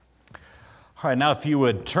All right, now if you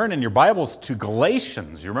would turn in your Bibles to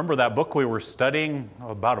Galatians. You remember that book we were studying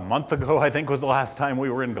about a month ago, I think was the last time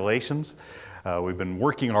we were in Galatians. We've been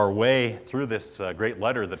working our way through this great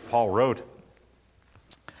letter that Paul wrote.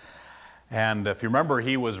 And if you remember,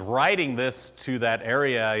 he was writing this to that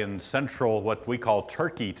area in central, what we call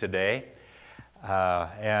Turkey today.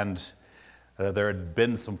 And there had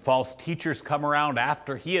been some false teachers come around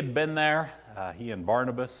after he had been there, he and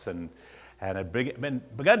Barnabas, and had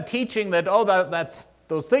begun teaching that, that's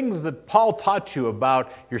those things that Paul taught you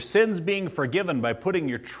about your sins being forgiven by putting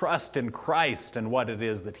your trust in Christ and what it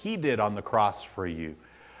is that he did on the cross for you.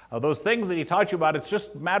 Those things that he taught you about, it's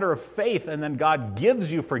just a matter of faith, and then God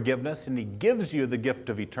gives you forgiveness and he gives you the gift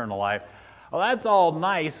of eternal life. Well, that's all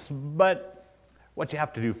nice, but what you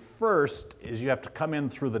have to do first is you have to come in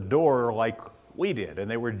through the door like we did, and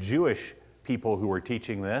they were Jewish people who were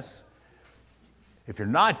teaching this. If you're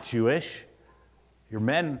not Jewish, you're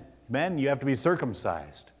men, you have to be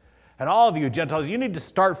circumcised. And all of you Gentiles, you need to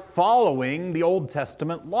start following the Old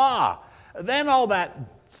Testament law. Then all that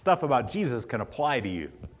stuff about Jesus can apply to you.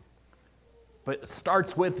 But it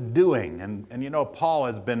starts with doing. And you know, Paul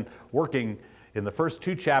has been working in the first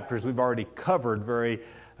two chapters we've already covered very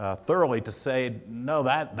thoroughly to say, no,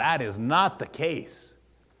 that is not the case.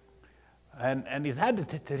 And he's had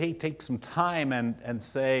to take some time and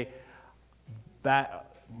say that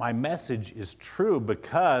my message is true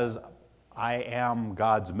because I am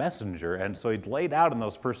God's messenger. And so he laid out in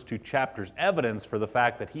those first two chapters evidence for the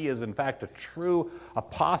fact that he is in fact a true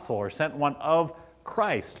apostle or sent one of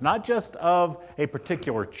Christ, not just of a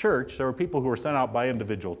particular church. There were people who were sent out by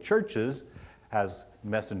individual churches as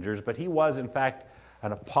messengers, but he was in fact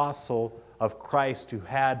an apostle of Christ who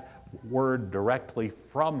had word directly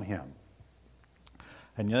from him.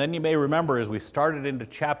 And then you may remember as we started into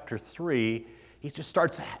chapter 3, he just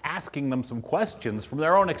starts asking them some questions from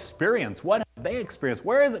their own experience. What have they experienced?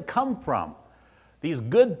 Where has it come from? These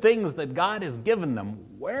good things that God has given them,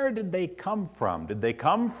 where did they come from? Did they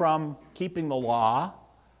come from keeping the law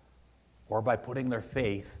or by putting their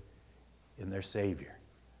faith in their Savior?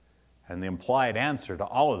 And the implied answer to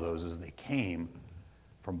all of those is they came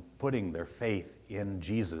from putting their faith in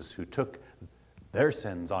Jesus, who took their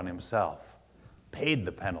sins on himself, paid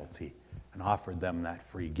the penalty, and offered them that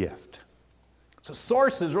free gift. So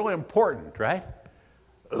source is really important, right?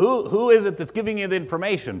 Who is it that's giving you the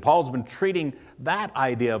information? Paul's been treating that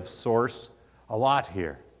idea of source a lot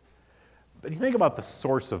here. But you think about the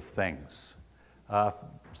source of things.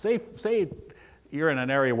 Say you're in an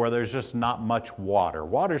area where there's just not much water.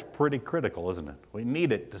 Water's pretty critical, isn't it? We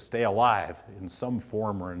need it to stay alive in some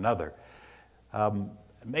form or another.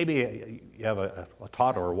 Maybe you have a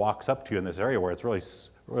toddler walks up to you in this area where it's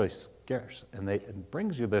really scarce, and it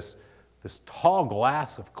brings you this tall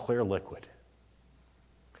glass of clear liquid.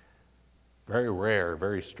 Very rare,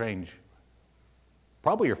 very strange.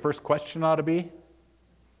 Probably your first question ought to be,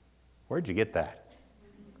 where'd you get that?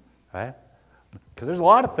 Right? Because there's a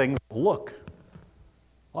lot of things that a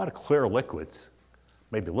lot of clear liquids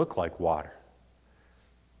maybe look like water.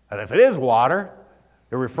 And if it is water,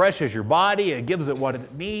 it refreshes your body, it gives it what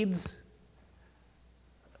it needs.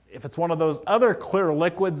 If it's one of those other clear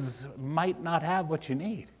liquids, it might not have what you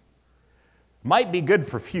need. Might be good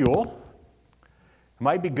for fuel,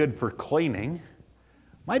 might be good for cleaning,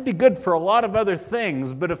 might be good for a lot of other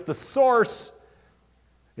things, but if the source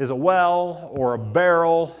is a well or a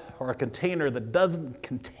barrel or a container that doesn't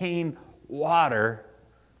contain water,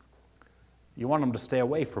 you want them to stay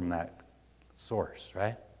away from that source,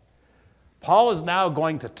 right? Paul is now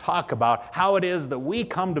going to talk about how it is that we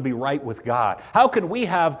come to be right with God. How can we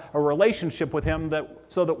have a relationship with him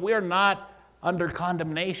so that we're not under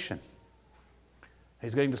condemnation?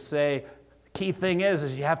 He's going to say, the key thing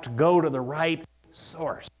is you have to go to the right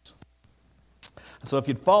source. So if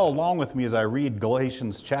you'd follow along with me as I read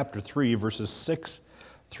Galatians chapter 3, verses 6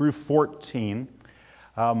 through 14,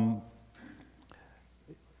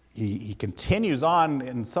 he continues on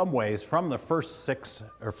in some ways from the first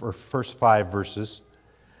first 5 verses,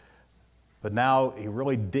 but now he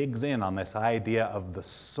really digs in on this idea of the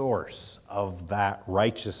source of that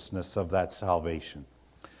righteousness, of that salvation.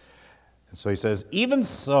 And so he says, even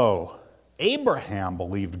so, Abraham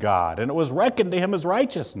believed God, and it was reckoned to him as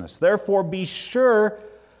righteousness. Therefore, be sure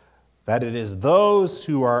that it is those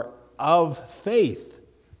who are of faith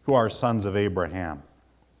who are sons of Abraham.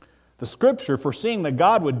 The Scripture, foreseeing that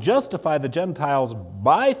God would justify the Gentiles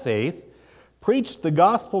by faith, preached the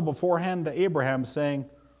gospel beforehand to Abraham, saying,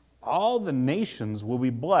 all the nations will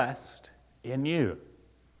be blessed in you.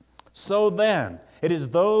 So then, it is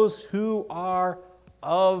those who are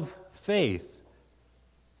of faith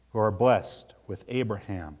who are blessed with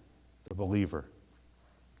Abraham, the believer.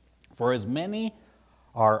 For as many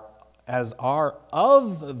as are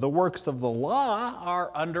of the works of the law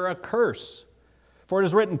are under a curse. For it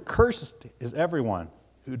is written, "Cursed is everyone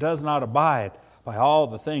who does not abide by all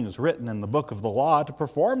the things written in the book of the law to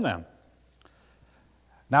perform them."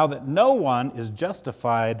 Now that no one is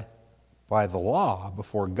justified by the law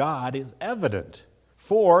before God is evident,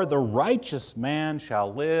 for the righteous man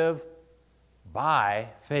shall live by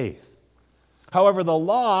faith. However, the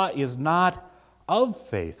law is not of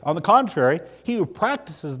faith. On the contrary, he who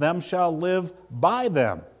practices them shall live by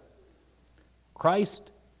them.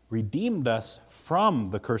 Christ redeemed us from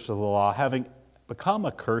the curse of the law, having become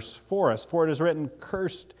a curse for us. For it is written,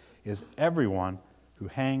 "Cursed is everyone who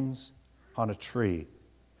hangs on a tree,"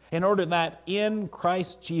 in order that in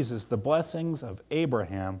Christ Jesus the blessings of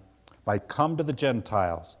Abraham might come to the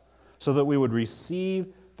Gentiles, so that we would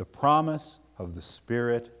receive the promise of the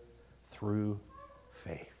Spirit through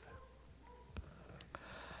faith.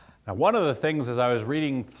 Now, one of the things as I was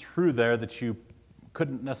reading through there that you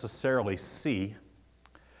couldn't necessarily see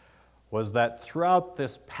was that throughout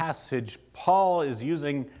this passage, Paul is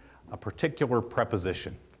using a particular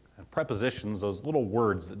preposition. And prepositions, those little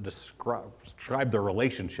words that describe the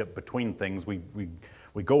relationship between things, we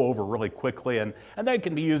go over really quickly, and they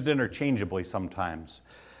can be used interchangeably sometimes.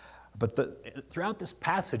 But throughout this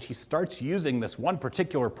passage, he starts using this one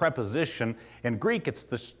particular preposition. In Greek, it's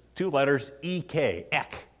the two letters ek,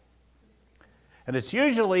 ek. And it's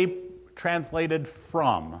usually translated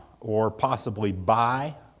from, or possibly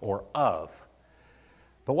by, or of.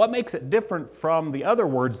 But what makes it different from the other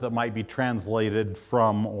words that might be translated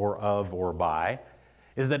from, or of, or by,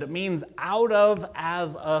 is that it means out of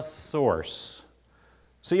as a source.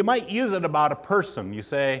 So you might use it about a person. You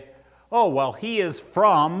say, "Oh, well, he is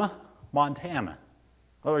from Montana."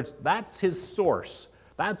 In other words, that's his source.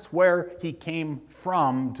 That's where he came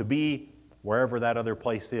from to be wherever that other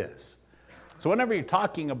place is. So whenever you're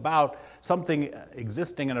talking about something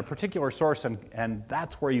existing in a particular source and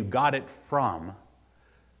that's where you got it from,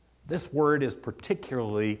 this word is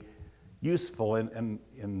particularly useful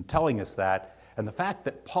in telling us that. And the fact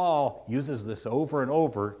that Paul uses this over and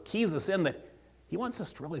over keys us in that he wants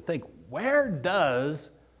us to really think, where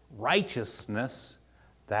does righteousness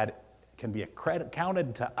that can be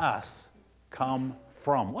accounted to us come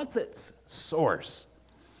from? What's its source?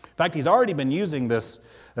 In fact, he's already been using this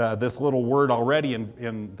little word already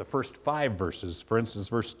in the first 5 verses. For instance,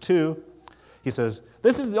 verse 2, he says,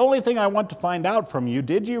 "This is the only thing I want to find out from you.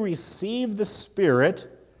 Did you receive the Spirit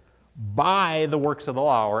by the works of the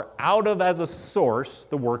law?" Or out of as a source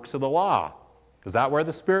the works of the law. Is that where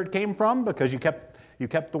the Spirit came from? Because you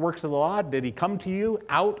kept the works of the law? Did he come to you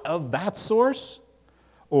out of that source?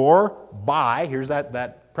 Or by, here's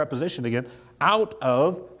that preposition again, out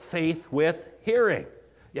of faith with hearing.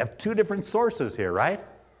 You have 2 different sources here, right?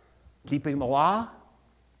 Keeping the law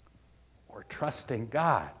or trusting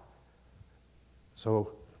God.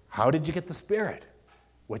 So how did you get the Spirit?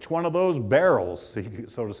 Which one of those barrels,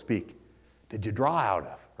 so to speak, did you draw out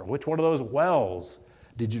of? Or which one of those wells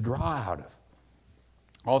did you draw out of?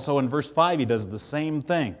 Also in verse 5, he does the same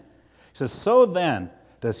thing. He says, "So then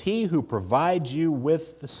does he who provides you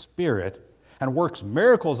with the Spirit and works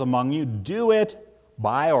miracles among you do it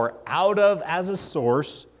by or out of as a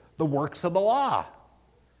source the works of the law."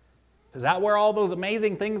 Is that where all those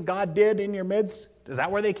amazing things God did in your midst, is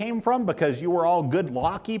that where they came from? Because you were all good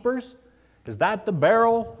law keepers? Is that the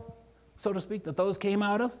barrel, so to speak, that those came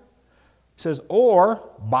out of? He says,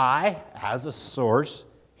 or by, as a source,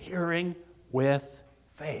 hearing with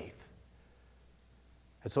faith.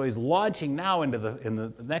 And so he's launching now in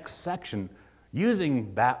the next section,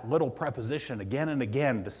 using that little preposition again and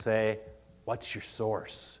again to say, what's your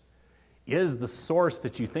source? Is the source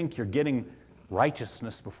that you think you're getting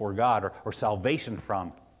righteousness before God or salvation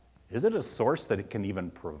from, is it a source that it can even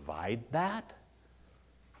provide that?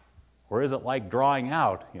 Or is it like drawing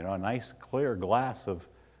out, a nice clear glass of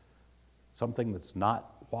something that's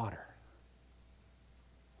not water,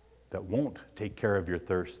 that won't take care of your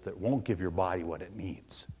thirst, that won't give your body what it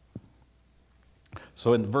needs?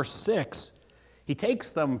 So in verse 6, he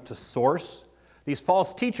takes them to source. These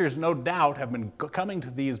false teachers, no doubt, have been coming to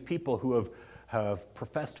these people who have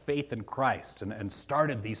professed faith in Christ and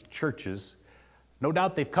started these churches. No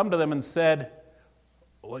doubt they've come to them and said,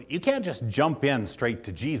 well, you can't just jump in straight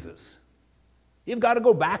to Jesus. You've got to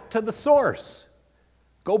go back to the source.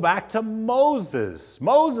 Go back to Moses.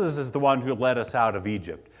 Moses is the one who led us out of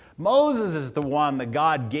Egypt. Moses is the one that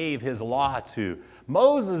God gave his law to.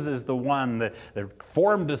 Moses is the one that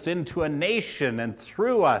formed us into a nation, and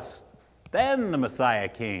through us, then the Messiah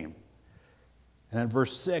came. And in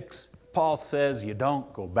verse 6, Paul says you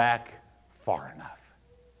don't go back far enough.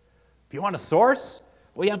 If you want a source,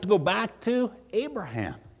 well, you have to go back to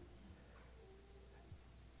Abraham.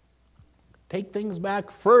 Take things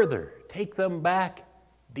back further. Take them back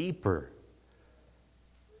deeper.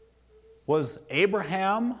 Was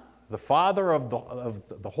Abraham the father of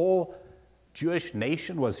the whole Jewish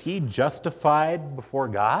nation? Was he justified before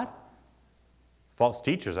God? False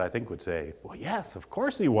teachers, I think, would say, well, yes, of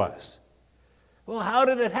course he was. Well, how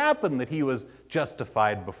did it happen that he was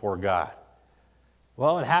justified before God?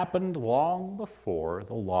 Well, it happened long before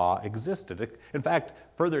the law existed. In fact,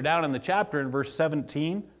 further down in the chapter, in verse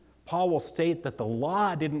 17, Paul will state that the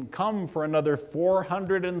law didn't come for another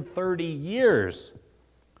 430 years.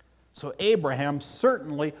 So Abraham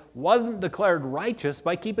certainly wasn't declared righteous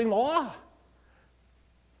by keeping the law.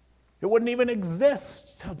 It wouldn't even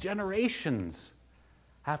exist till generations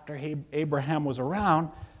after Abraham was around.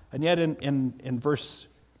 And yet in verse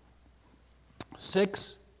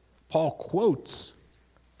 6, Paul quotes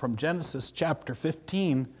from Genesis chapter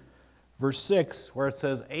 15, verse 6, where it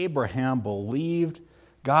says, Abraham believed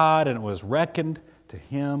God and it was reckoned to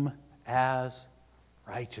him as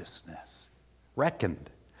righteousness. Reckoned.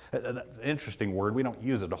 That's an interesting word. We don't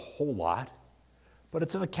use it a whole lot, but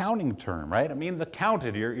it's an accounting term, right? It means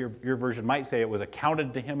accounted. Your version might say it was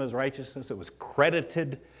accounted to him as righteousness. It was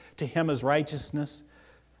credited to him as righteousness.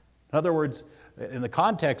 In other words, in the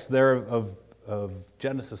context there of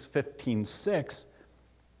Genesis 15:6,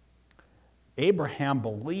 Abraham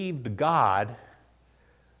believed God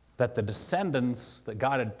that the descendants that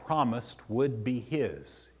God had promised would be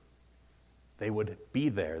his. They would be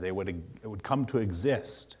there. It would come to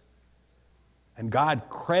exist. And God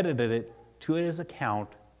credited it to his account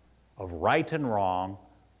of right and wrong,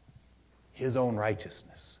 his own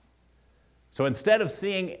righteousness. So instead of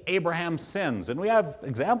seeing Abraham's sins, and we have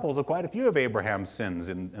examples of quite a few of Abraham's sins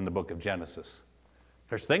in the book of Genesis.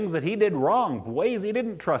 There's things that he did wrong, ways he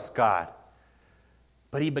didn't trust God.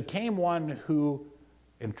 But he became one who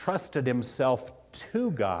entrusted himself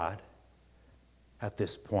to God at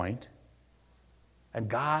this point, and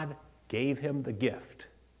God gave him the gift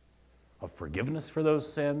of forgiveness for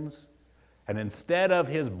those sins. And instead of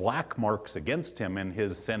his black marks against him in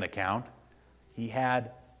his sin account, he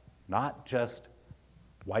had not just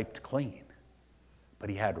wiped clean, but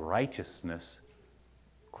he had righteousness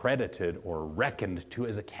credited or reckoned to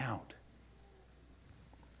his account.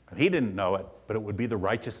 And he didn't know it, but it would be the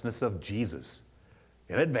righteousness of Jesus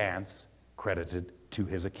in advance credited to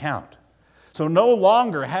his account. So no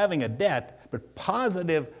longer having a debt, but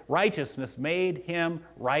positive righteousness made him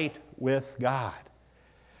right with God.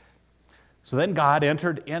 So then God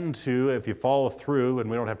entered into, if you follow through, and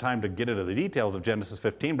we don't have time to get into the details of Genesis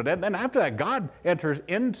 15, but then after that, God enters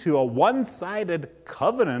into a one-sided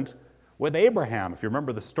covenant with Abraham. If you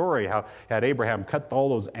remember the story, how had Abraham cut all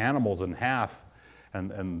those animals in half,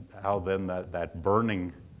 and how then that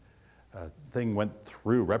burning thing went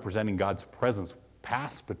through, representing God's presence,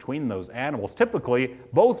 passed between those animals. Typically,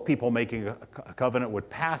 both people making a covenant would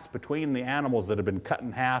pass between the animals that had been cut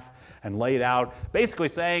in half and laid out, basically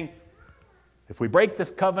saying, if we break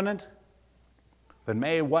this covenant, then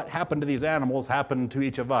may what happened to these animals happen to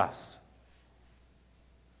each of us.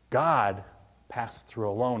 God passed through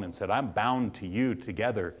alone and said, I'm bound to you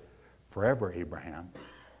together forever, Abraham.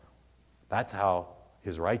 That's how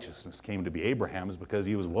his righteousness came to be Abraham's, because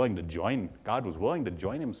he was willing to join, God was willing to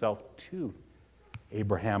join himself to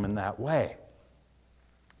Abraham in that way.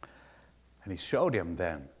 And he showed him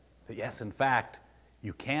then that yes, in fact,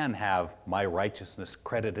 you can have my righteousness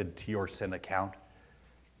credited to your sin account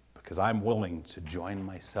because I'm willing to join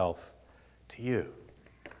myself to you.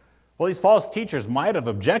 Well, these false teachers might have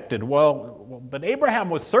objected, well, but Abraham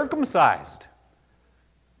was circumcised.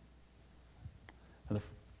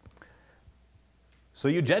 So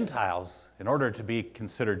you Gentiles, in order to be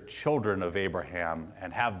considered children of Abraham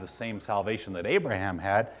and have the same salvation that Abraham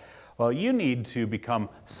had, well, you need to become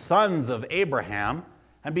sons of Abraham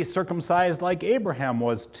and be circumcised like Abraham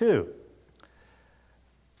was too.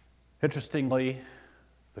 Interestingly,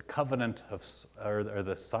 the covenant of, or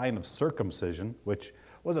the sign of circumcision, which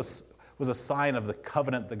was a sign of the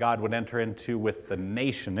covenant that God would enter into with the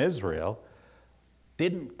nation Israel,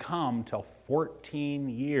 didn't come till 14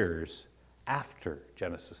 years after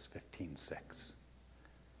Genesis 15:6.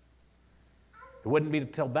 It wouldn't be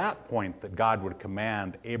until that point that God would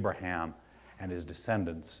command Abraham and his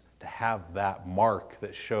descendants to have that mark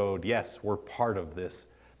that showed, yes, we're part of this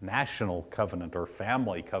national covenant or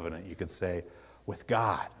family covenant, you could say, with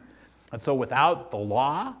God. And so without the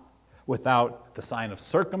law, without the sign of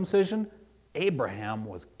circumcision, Abraham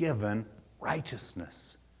was given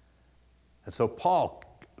righteousness. And so Paul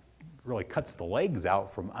really cuts the legs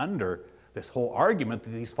out from under this whole argument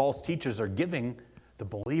that these false teachers are giving the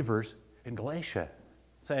believers in Galatia,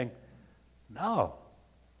 saying, no,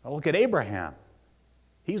 look at Abraham.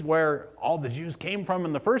 He's where all the Jews came from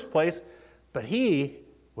in the first place, but he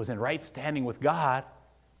was in right standing with God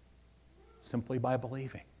simply by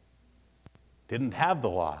believing. Didn't have the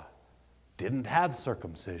law, didn't have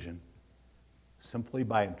circumcision, simply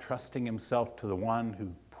by entrusting himself to the one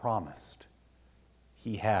who promised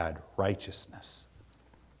he had righteousness.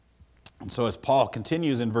 And so as Paul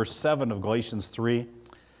continues in verse 7 of Galatians 3, he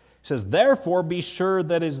says, therefore be sure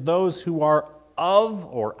that is those who are of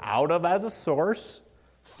or out of as a source,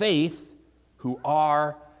 faith, who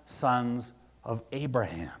are sons of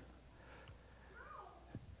Abraham.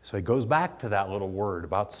 So he goes back to that little word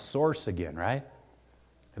about source again, right?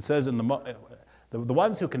 It says in the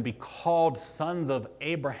ones who can be called sons of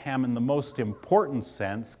Abraham in the most important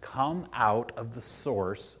sense come out of the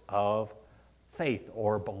source of faith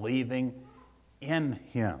or believing in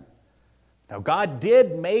him. Now, God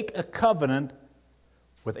did make a covenant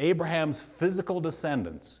with Abraham's physical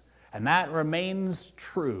descendants, and that remains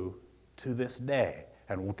true to this day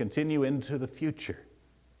and will continue into the future.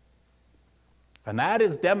 And that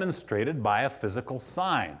is demonstrated by a physical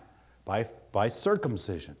sign, by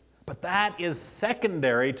circumcision. But that is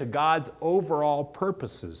secondary to God's overall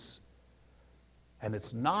purposes. And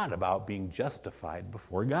it's not about being justified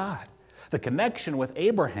before God. The connection with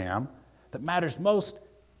Abraham that matters most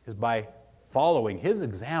is by following his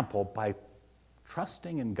example, by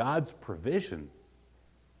trusting in God's provision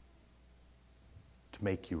to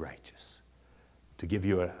make you righteous, to give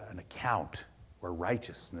you an account where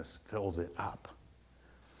righteousness fills it up.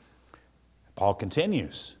 Paul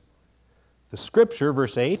continues. The scripture,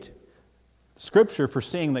 verse 8, the scripture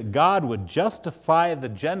foreseeing that God would justify the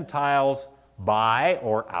Gentiles by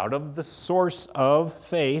or out of the source of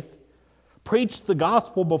faith, preached the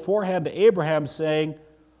gospel beforehand to Abraham, saying,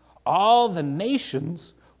 all the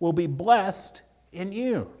nations will be blessed in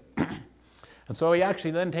you. And so he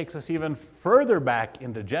actually then takes us even further back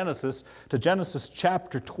into Genesis, to Genesis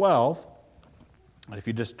chapter 12. And if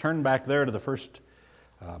you just turn back there to the first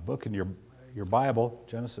book in your Bible,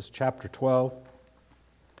 Genesis chapter 12.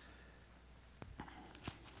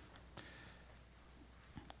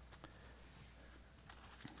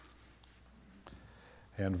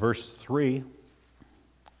 And verse 3.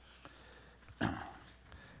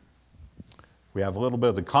 We have a little bit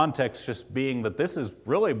of the context just being that this is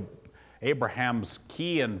really Abraham's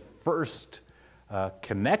key and first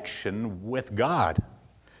connection with God,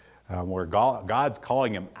 where God's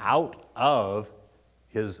calling him out of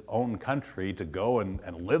his own country to go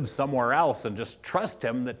and live somewhere else and just trust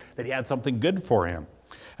him that he had something good for him.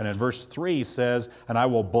 And in verse 3 says, and I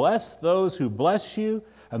will bless those who bless you,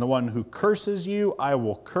 and the one who curses you I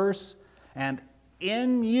will curse, and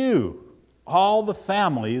in you all the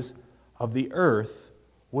families of the earth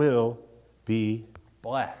will be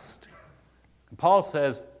blessed. And Paul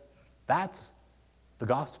says that's the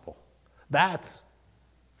gospel. That's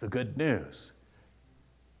the good news.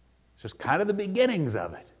 It's just kind of the beginnings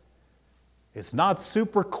of it. It's not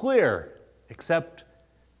super clear, except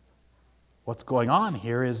what's going on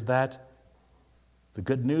here is that the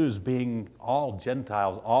good news being all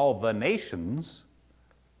Gentiles, all the nations,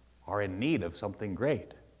 are in need of something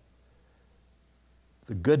great.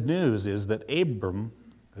 The good news is that Abram,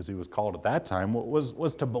 as he was called at that time,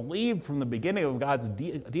 was to believe from the beginning of God's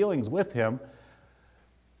dealings with him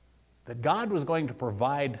that God was going to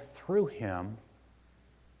provide through him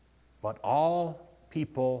what all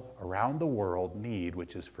people around the world need,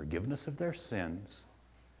 which is forgiveness of their sins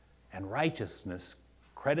and righteousness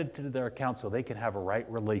credited to their account so they can have a right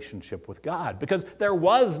relationship with God. Because there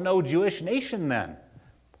was no Jewish nation then.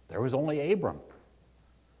 There was only Abram.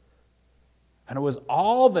 And it was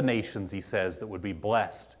all the nations, he says, that would be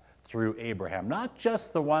blessed through Abraham, not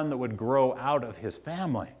just the one that would grow out of his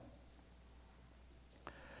family.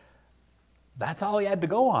 That's all he had to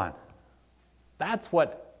go on. That's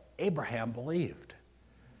what Abraham believed.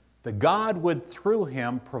 That God would, through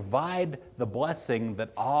him, provide the blessing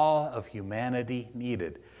that all of humanity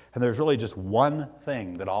needed. And there's really just one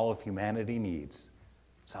thing that all of humanity needs: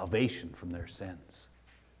 salvation from their sins,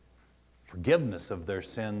 forgiveness of their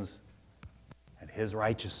sins, and his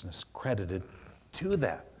righteousness credited to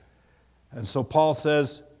them. And so Paul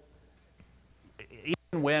says,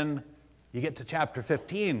 even when you get to chapter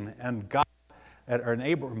 15 and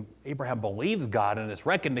Abraham believes God and it's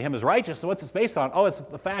reckoned to him as righteous, so what's it based on? Oh, it's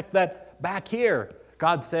the fact that back here,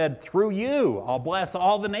 God said, through you, I'll bless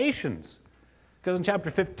all the nations. Because in chapter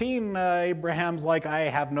 15, Abraham's like, I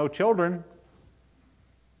have no children.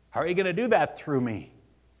 How are you going to do that through me?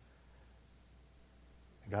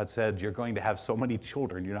 God said, you're going to have so many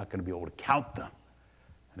children, you're not going to be able to count them.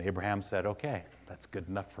 And Abraham said, okay, that's good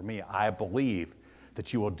enough for me. I believe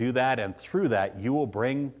that you will do that, and through that you will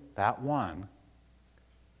bring that one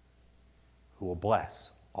who will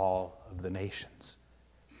bless all of the nations.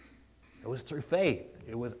 It was through faith.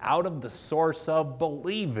 It was out of the source of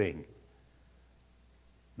believing,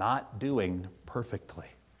 not doing perfectly.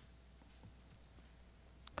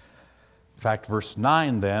 In fact, verse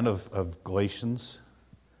 9 then of Galatians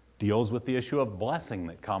deals with the issue of blessing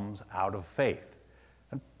that comes out of faith.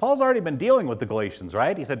 And Paul's already been dealing with the Galatians,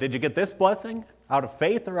 right? He said, did you get this blessing out of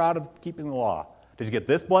faith or out of keeping the law? Did you get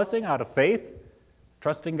this blessing out of faith,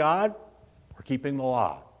 trusting God, or keeping the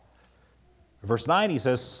law? Verse 9, he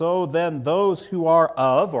says, so then those who are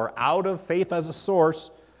of or out of faith as a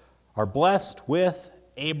source are blessed with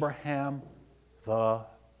Abraham the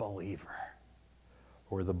believer,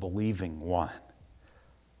 or the believing one.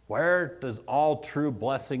 Where does all true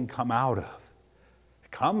blessing come out of?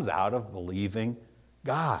 It comes out of believing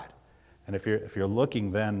God. And if you're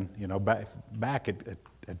looking then, back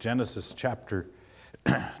at Genesis chapter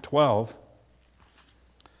 12,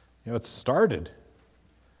 it started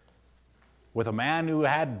with a man who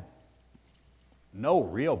had no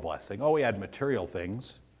real blessing. Oh, he had material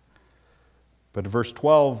things. But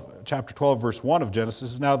chapter 12, verse 1 of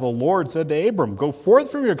Genesis, now the Lord said to Abram, go forth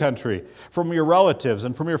from your country, from your relatives,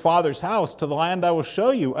 and from your father's house to the land I will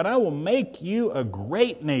show you, and I will make you a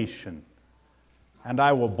great nation, and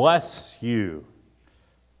I will bless you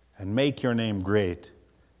and make your name great.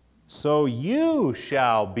 So you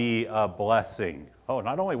shall be a blessing. Oh,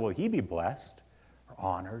 not only will he be blessed, or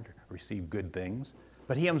honored, or receive good things,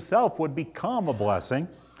 but he himself would become a blessing.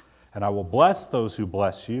 And I will bless those who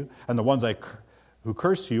bless you, and the ones who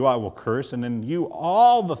curse you I will curse, and in you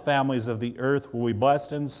all the families of the earth will be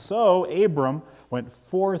blessed. And so Abram went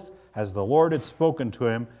forth as the Lord had spoken to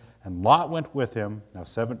him, and Lot went with him. Now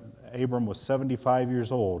Abram was 75 years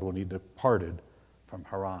old when he departed from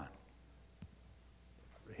Haran.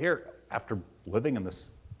 Here, after living in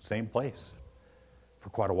this same place for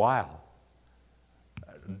quite a while,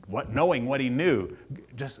 knowing what he knew,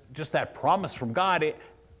 just that promise from God,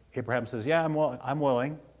 Abraham says, yeah, I'm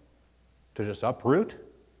willing to just uproot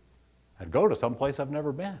and go to some place I've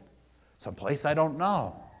never been, some place I don't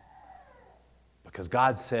know. Because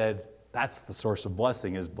God said that's the source of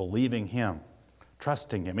blessing, is believing him,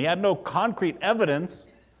 trusting him. He had no concrete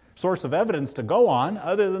source of evidence to go on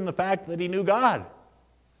other than the fact that he knew God.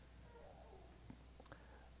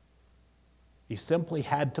 He simply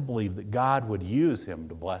had to believe that God would use him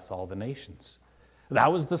to bless all the nations.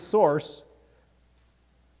 That was the source.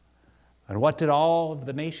 And what did all of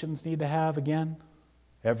the nations need to have again?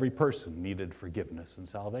 Every person needed forgiveness and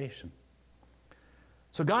salvation.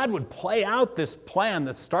 So God would play out this plan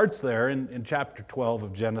that starts there in chapter 12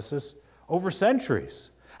 of Genesis over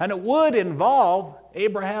centuries. And it would involve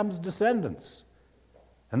Abraham's descendants.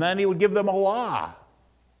 And then he would give them a law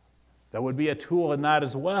that would be a tool in that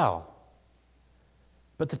as well.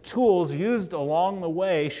 But the tools used along the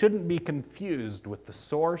way shouldn't be confused with the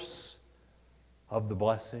source of the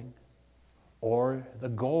blessing or the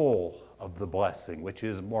goal of the blessing, which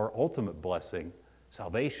is more ultimate blessing,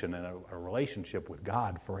 salvation and a relationship with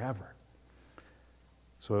God forever.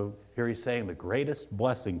 So here he's saying the greatest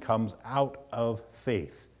blessing comes out of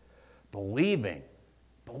faith, believing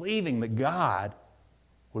that God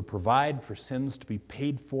would provide for sins to be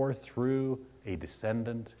paid for through a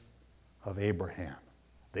descendant of Abraham.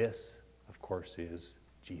 This, of course, is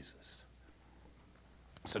Jesus.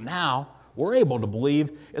 So now we're able to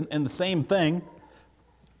believe in the same thing,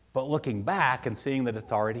 but looking back and seeing that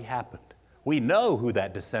it's already happened. We know who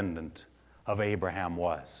that descendant of Abraham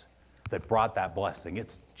was that brought that blessing.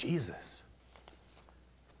 It's Jesus.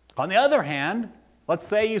 On the other hand, let's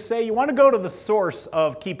say you want to go to the source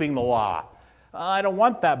of keeping the law. I don't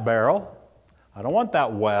want that barrel. I don't want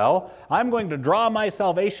that well. I'm going to draw my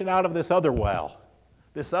salvation out of this other well,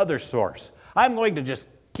 this other source. I'm going to just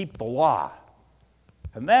keep the law,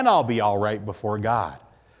 and then I'll be all right before God.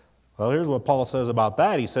 Well, here's what Paul says about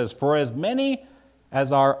that. He says, for as many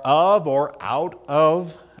as are of or out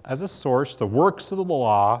of, as a source, the works of the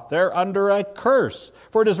law, they're under a curse.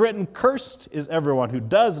 For it is written, cursed is everyone who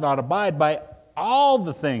does not abide by all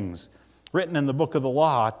the things written in the book of the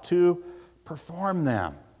law to perform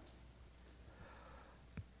them.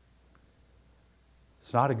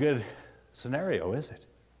 It's not a good scenario, is it?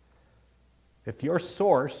 If your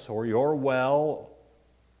source or your well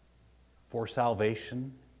for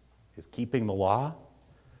salvation is keeping the law,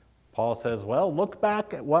 Paul says, well, look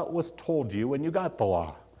back at what was told you when you got the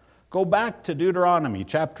law. Go back to Deuteronomy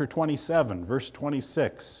chapter 27, verse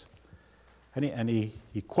 26. And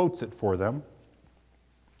he quotes it for them.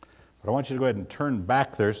 But I want you to go ahead and turn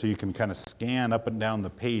back there so you can kind of scan up and down the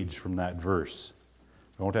page from that verse.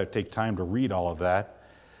 I won't have to take time to read all of that.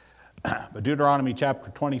 But Deuteronomy chapter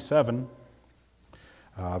 27,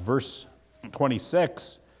 verse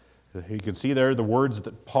 26, you can see there the words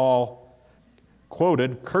that Paul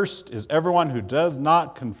quoted. Cursed is everyone who does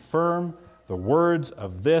not confirm the words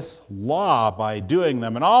of this law by doing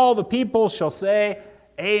them. And all the people shall say,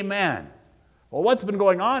 Amen. Well, what's been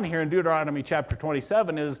going on here in Deuteronomy chapter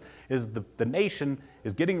 27 is the nation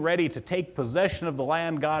is getting ready to take possession of the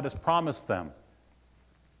land God has promised them.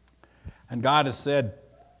 And God has said,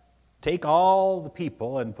 take all the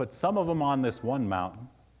people and put some of them on this one mountain,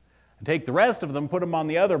 and take the rest of them, put them on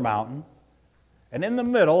the other mountain. And in the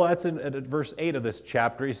middle, that's at verse 8 of this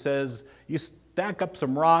chapter, he says, you stack up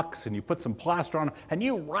some rocks and you put some plaster on them, and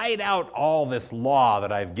you write out all this law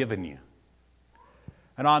that I've given you.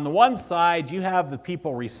 And on the one side, you have the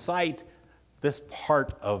people recite this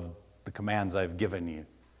part of the commands I've given you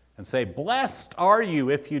and say, blessed are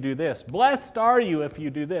you if you do this. Blessed are you if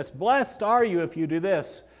you do this. Blessed are you if you do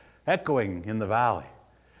this, echoing in the valley.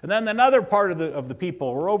 And then another part of the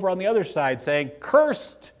people were over on the other side saying,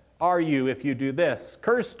 cursed are you if you do this.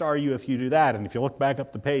 Cursed are you if you do that. And if you look back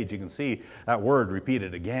up the page, you can see that word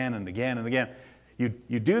repeated again and again and again. You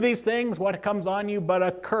do these things, what comes on you but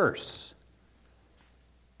a curse?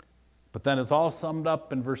 But then it's all summed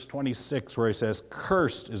up in verse 26 where he says,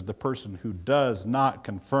 cursed is the person who does not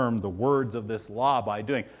confirm the words of this law by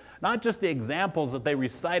doing. Not just the examples that they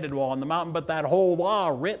recited while on the mountain, but that whole law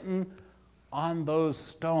written on those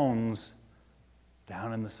stones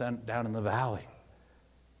down in the valley.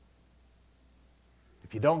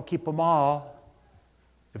 If you don't keep them all,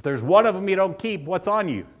 if there's one of them you don't keep, what's on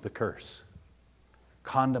you? The curse.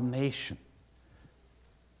 Condemnation.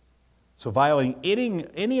 So violating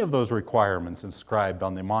any of those requirements inscribed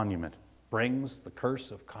on the monument brings the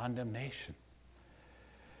curse of condemnation.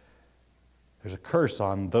 There's a curse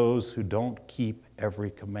on those who don't keep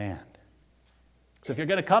every command. So if you're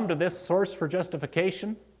going to come to this source for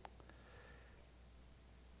justification,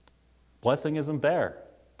 blessing isn't there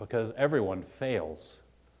because everyone fails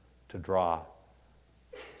to draw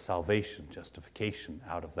salvation, justification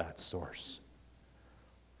out of that source.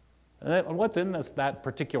 And what's in that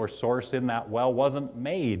particular source in that well wasn't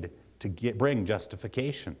made to bring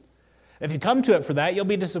justification. If you come to it for that, you'll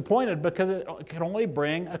be disappointed because it can only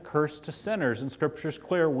bring a curse to sinners. And Scripture's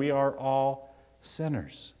clear, we are all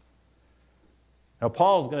sinners. Now,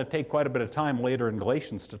 Paul's going to take quite a bit of time later in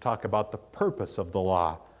Galatians to talk about the purpose of the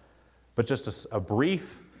law. But just a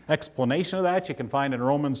brief explanation of that you can find in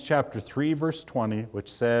Romans chapter 3, verse 20,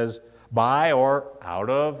 which says, by or out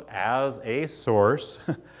of, as a source,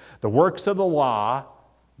 the works of the law,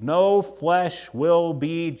 no flesh will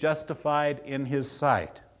be justified in his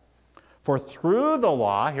sight. For through the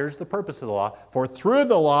law, here's the purpose of the law, for through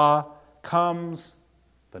the law comes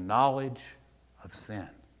the knowledge of sin.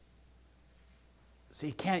 So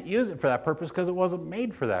you can't use it for that purpose because it wasn't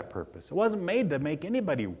made for that purpose. It wasn't made to make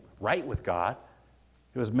anybody right with God.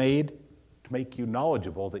 It was made to make you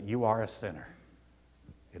knowledgeable that you are a sinner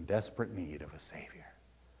in desperate need of a Savior.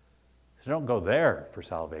 So don't go there for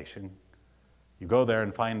salvation. You go there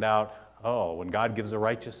and find out, oh, when God gives a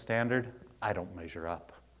righteous standard, I don't measure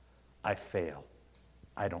up. I fail.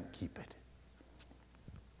 I don't keep it.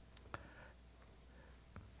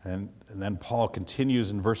 And then Paul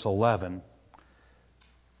continues in verse 11,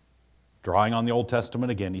 drawing on the Old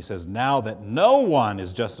Testament again. He says, now that no one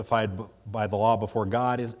is justified by the law before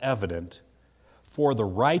God is evident, for the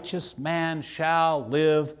righteous man shall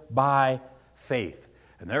live by faith.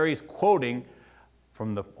 And there he's quoting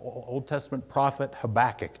from the Old Testament prophet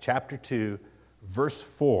Habakkuk, chapter 2, verse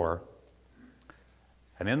 4.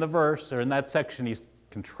 And in the verse, or in that section, he's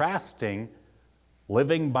contrasting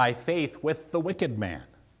living by faith with the wicked man,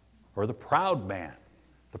 or the proud man.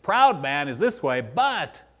 The proud man is this way,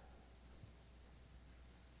 but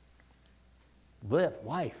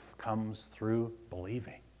life comes through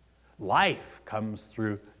believing. Life comes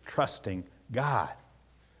through trusting God.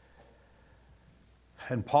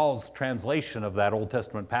 And Paul's translation of that Old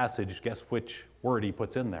Testament passage, guess which word he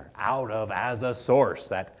puts in there? Out of, as a source,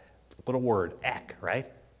 that little word, ek, right?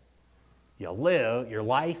 You live your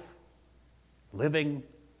life, living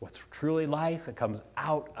what's truly life, it comes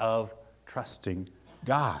out of trusting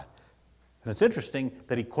God. And it's interesting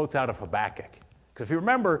that he quotes out of Habakkuk. Because if you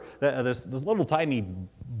remember this little tiny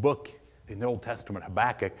book in the Old Testament,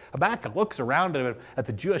 Habakkuk looks around at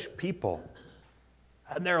the Jewish people,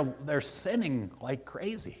 and they're sinning like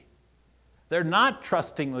crazy. They're not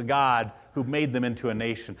trusting the God who made them into a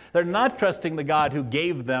nation. They're not trusting the God who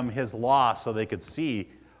gave them his law so they could see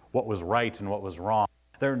what was right and what was wrong.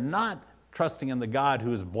 They're not trusting in the God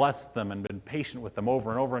who has blessed them and been patient with them over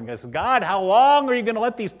and over and says, God, how long are you going to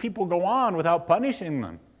let these people go on without punishing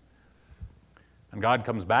them? And God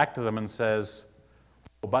comes back to them and says,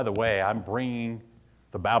 oh, by the way, I'm bringing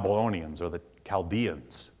the Babylonians or the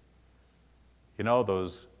Chaldeans. You know,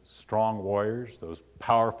 those strong warriors, those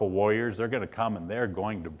powerful warriors, they're going to come and they're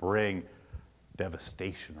going to bring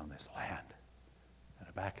devastation on this land. And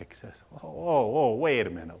Habakkuk says, oh, wait a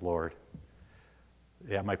minute, Lord.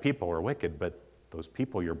 Yeah, my people are wicked, but those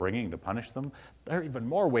people you're bringing to punish them, they're even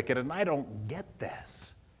more wicked, and I don't get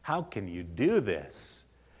this. How can you do this?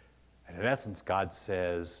 And in essence, God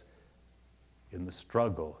says, in the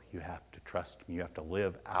struggle, you have to trust me. You have to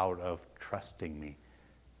live out of trusting me,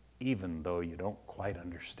 even though you don't quite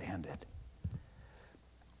understand it.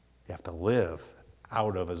 You have to live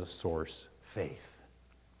out of, as a source, faith.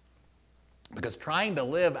 Because trying to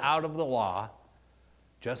live out of the law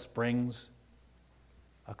just brings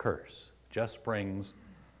a curse, just brings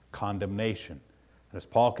condemnation. And as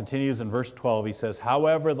Paul continues in verse 12, he says,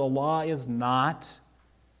 however, the law is not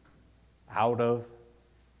out of,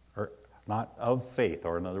 or not of faith,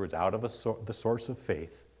 or in other words, out of the source of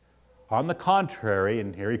faith. On the contrary,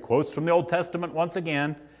 and here he quotes from the Old Testament once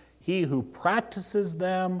again, he who practices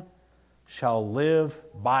them shall live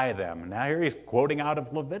by them. Now here he's quoting out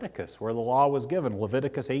of Leviticus, where the law was given,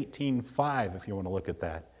 Leviticus 18:5, if you want to look at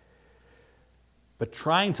that. But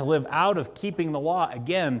trying to live out of keeping the law,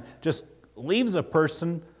 again, just leaves a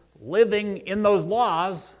person living in those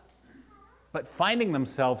laws, but finding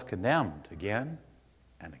themselves condemned again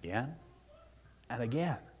and again and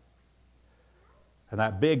again. And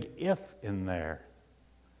that big if in there,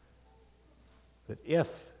 that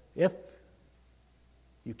if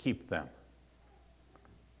you keep them,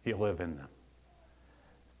 you live in them.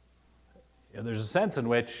 There's a sense in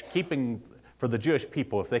which keeping, for the Jewish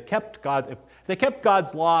people, if they kept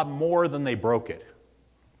God's law more than they broke it,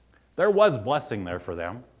 there was blessing there for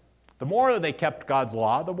them. The more they kept God's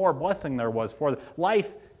law, the more blessing there was for them.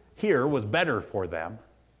 Life here was better for them.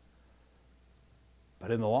 But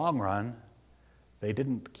in the long run, they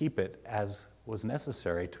didn't keep it as was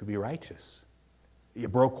necessary to be righteous. You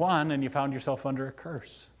broke one and you found yourself under a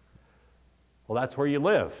curse. Well, that's where you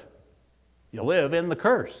live. You live in the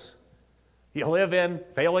curse. You live in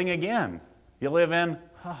failing again. You live in,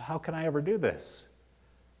 how can I ever do this?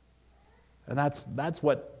 And that's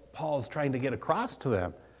what Paul's trying to get across to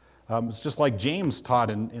them. It's just like James taught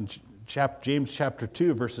in James chapter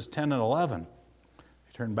 2, verses 10 and 11. If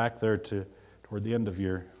you turn back there toward the end of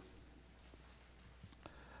your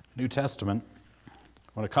New Testament,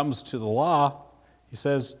 when it comes to the law, he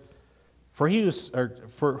says, for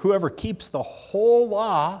whoever keeps the whole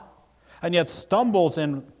law and yet stumbles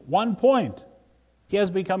in one point, he has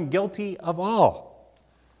become guilty of all.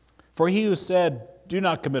 For he who said, do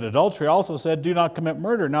not commit adultery, also said, do not commit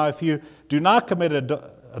murder. Now, if you do not commit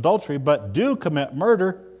adultery, but do commit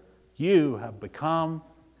murder, you have become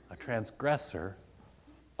a transgressor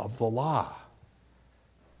of the law.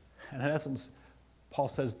 And in essence, Paul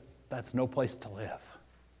says that's no place to live.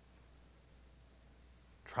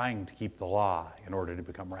 Trying to keep the law in order to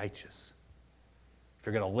become righteous. If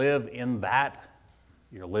you're going to live in that,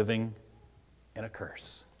 you're living in a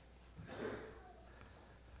curse.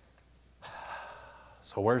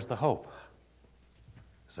 So where's the hope?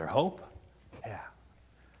 Is there hope?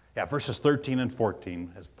 Yeah, verses 13 and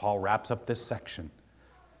 14, as Paul wraps up this section,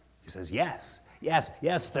 he says, yes,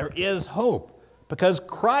 there is hope, because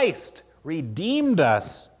Christ redeemed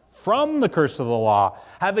us from the curse of the law,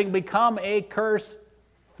 having become a curse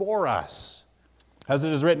for us. As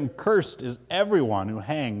it is written, cursed is everyone who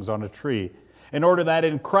hangs on a tree, in order that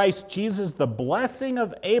in Christ Jesus the blessing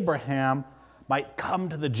of Abraham might come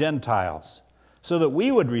to the Gentiles, so that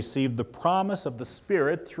we would receive the promise of the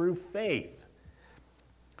Spirit through faith.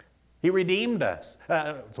 He redeemed us.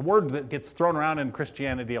 It's a word that gets thrown around in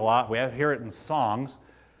Christianity a lot. We hear it in songs,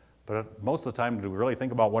 but most of the time, do we really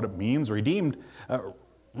think about what it means? Redeemed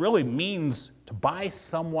really means to buy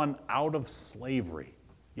someone out of slavery.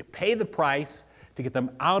 You pay the price to get them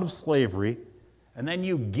out of slavery, and then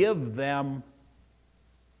you give them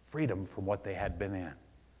freedom from what they had been in.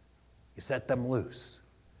 You set them loose.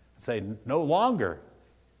 Say, no longer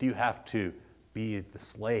do you have to be the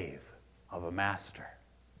slave of a master.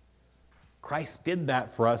 Christ did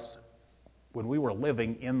that for us when we were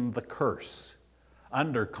living in the curse,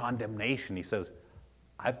 under condemnation. He says,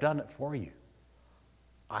 I've done it for you.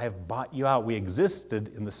 I have bought you out. We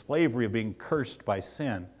existed in the slavery of being cursed by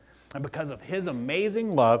sin. And because of his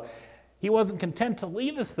amazing love, He wasn't content to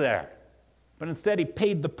leave us there, but instead he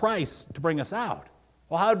paid the price to bring us out.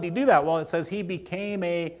 Well, how did he do that? Well, it says he became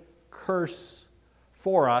a curse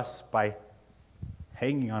for us by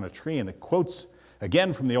hanging on a tree. And it quotes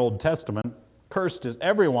again from the Old Testament, cursed is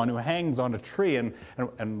everyone who hangs on a tree. And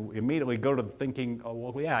immediately go to thinking, oh,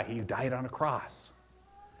 well, yeah, he died on a cross.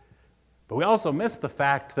 But we also miss the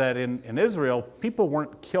fact that in Israel, people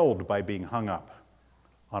weren't killed by being hung up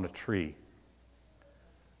on a tree.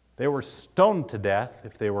 They were stoned to death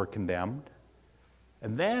if they were condemned.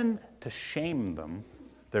 And then, to shame them,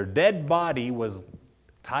 their dead body was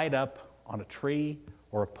tied up on a tree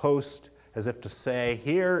or a post as if to say,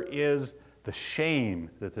 here is the shame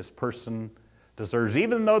that this person deserves,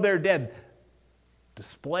 even though they're dead,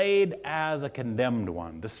 displayed as a condemned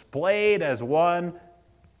one, displayed as one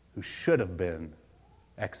who should have been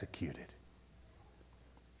executed.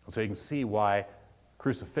 So you can see why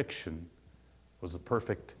crucifixion was the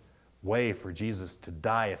perfect way for Jesus to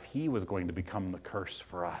die if he was going to become the curse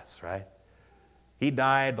for us, right? He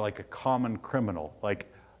died like a common criminal,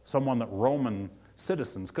 like someone that Roman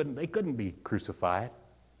citizens couldn't be crucified.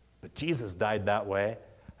 But Jesus died that way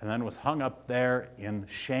and then was hung up there in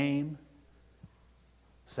shame,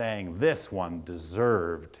 saying this one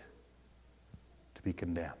deserved to be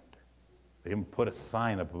condemned. They even put a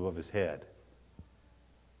sign up above his head.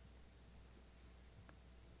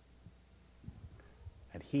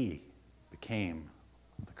 And he became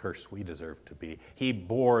the curse we deserved to be. He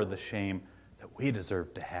bore the shame that we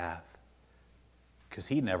deserved to have. Because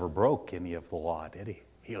he never broke any of the law, did he?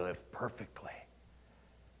 He lived perfectly.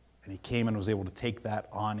 And he came and was able to take that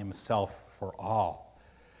on himself for all.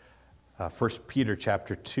 1 Peter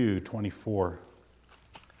chapter 2, 24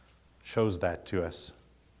 shows that to us.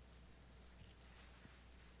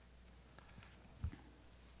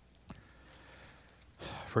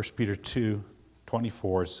 1 Peter 2,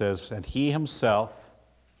 24 says, and he himself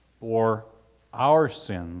bore our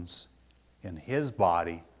sins in his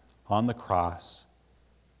body on the cross,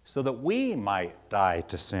 so that we might die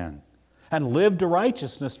to sin and live to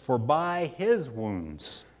righteousness, for by his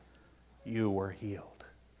wounds you were healed.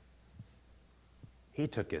 He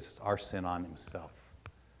took our sin on himself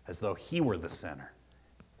as though he were the sinner.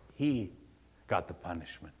 He got the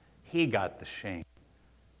punishment. He got the shame.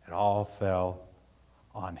 It all fell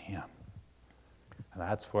on him. And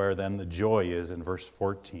that's where then the joy is in verse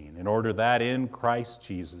 14. In order that in Christ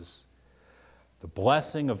Jesus the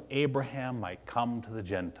blessing of Abraham might come to the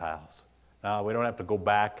Gentiles. Now, we don't have to go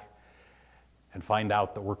back and find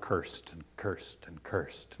out that we're cursed and cursed and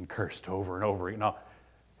cursed and cursed over and over. You know,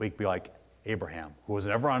 we'd be like Abraham, who was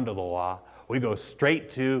never under the law. We go straight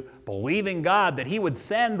to believing God that he would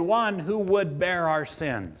send one who would bear our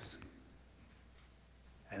sins.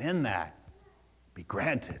 And in that, be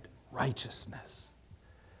granted righteousness,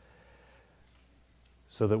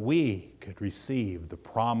 so that we could receive the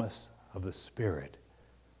promise of the Spirit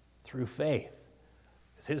through faith.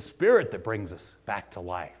 It's his Spirit that brings us back to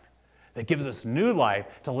life, that gives us new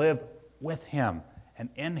life to live with him and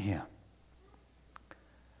in him.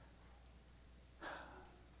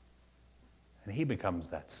 And he becomes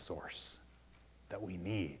that source that we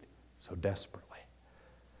need so desperately.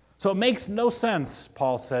 So it makes no sense,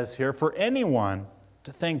 Paul says here, for anyone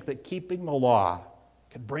to think that keeping the law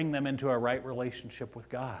could bring them into a right relationship with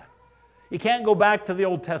God. You can't go back to the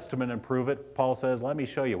Old Testament and prove it. Paul says, let me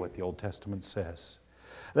show you what the Old Testament says.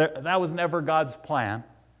 That was never God's plan.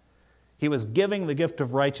 He was giving the gift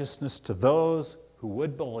of righteousness to those who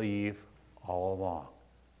would believe all along.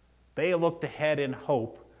 They looked ahead in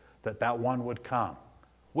hope that that one would come.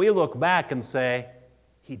 We look back and say,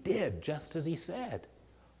 he did just as he said.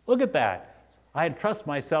 Look at that. I entrust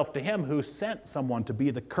myself to him who sent someone to be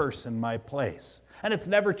the curse in my place. And it's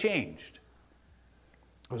never changed.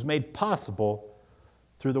 It was made possible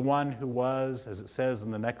through the one who was, as it says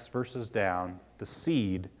in the next verses down, the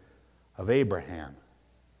seed of Abraham,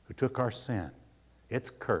 who took our sin, its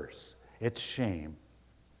curse, its shame,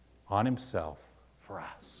 on himself for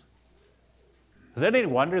us. Does it any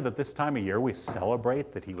wonder that this time of year we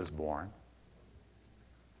celebrate that he was born?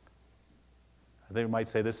 They might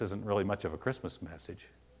say this isn't really much of a Christmas message,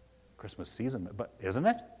 Christmas season, but isn't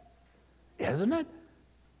it? Isn't it?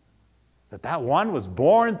 That one was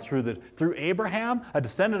born through Abraham, a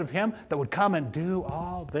descendant of him that would come and do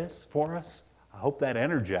all this for us. I hope that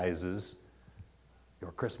energizes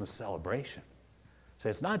your Christmas celebration. So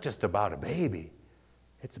it's not just about a baby.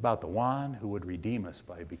 It's about the one who would redeem us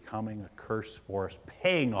by becoming a curse for us,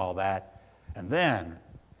 paying all that, and then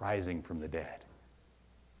rising from the dead,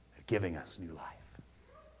 and giving us new life.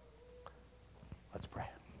 Let's pray.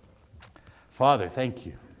 Father, thank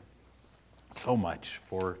you so much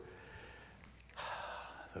for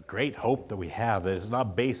the great hope that we have that is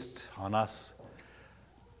not based on us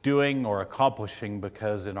doing or accomplishing,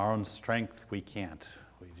 because in our own strength we can't.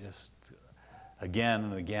 We just again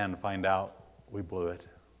and again find out we blew it.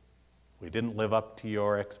 We didn't live up to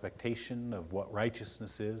your expectation of what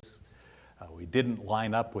righteousness is. We didn't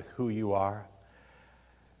line up with who you are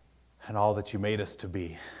and all that you made us to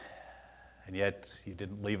be. And yet you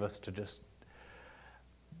didn't leave us to just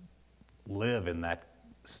live in that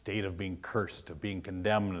state of being cursed, of being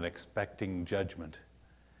condemned and expecting judgment.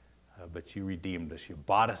 But you redeemed us. You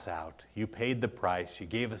bought us out. You paid the price. You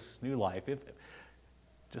gave us new life. If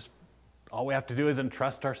just all we have to do is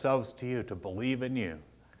entrust ourselves to you, to believe in you,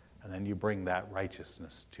 and then you bring that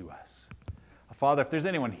righteousness to us. Father, if there's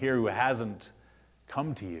anyone here who hasn't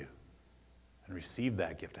come to you and received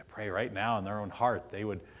that gift, I pray right now in their own heart they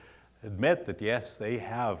would admit that, yes, they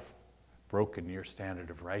have broken your standard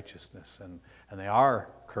of righteousness, and they are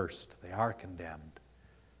cursed, they are condemned,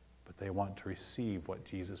 but they want to receive what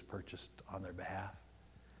Jesus purchased on their behalf.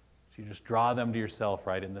 So you just draw them to yourself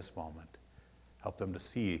right in this moment. Help them to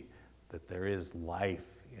see that there is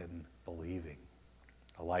life in believing,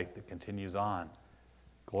 a life that continues on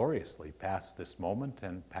gloriously past this moment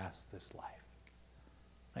and past this life.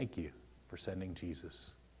 Thank you for sending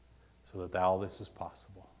Jesus so that all this is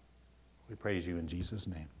possible. We praise you in Jesus'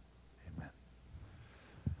 name.